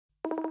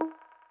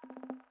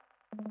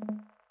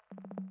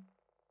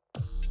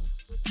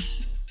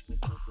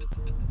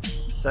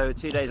So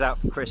 2 days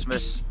out for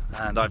Christmas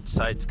and I've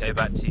decided to go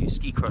back to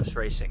ski cross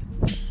racing.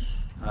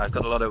 I've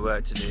got a lot of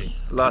work to do.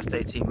 The last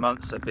 18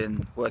 months I've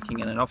been working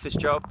in an office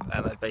job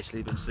and I've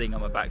basically been sitting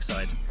on my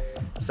backside.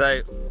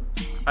 So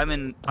I'm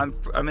in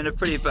a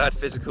pretty bad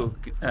physical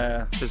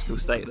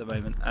state at the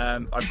moment.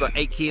 I've got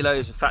 8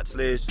 kilos of fat to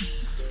lose,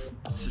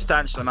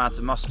 substantial amount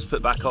of muscle to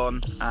put back on,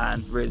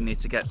 and really need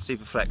to get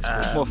super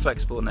flexible, more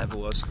flexible than ever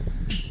was.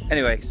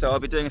 Anyway, so I'll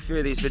be doing a few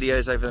of these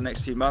videos over the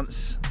next few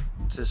months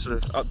to sort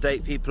of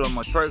update people on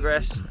my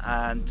progress,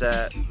 and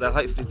they'll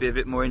hopefully be a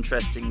bit more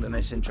interesting than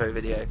this intro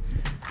video,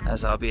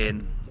 as I'll be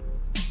in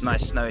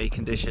nice snowy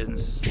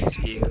conditions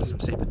skiing on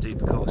some super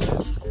duper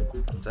courses.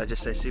 Did I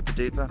just say super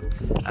duper?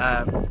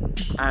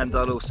 And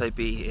I'll also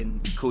be in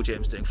cool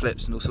gyms doing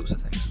flips and all sorts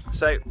of things.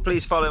 So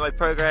please follow my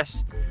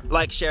progress,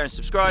 like, share and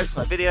subscribe to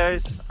my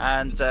videos,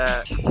 and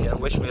yeah,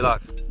 wish me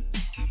luck.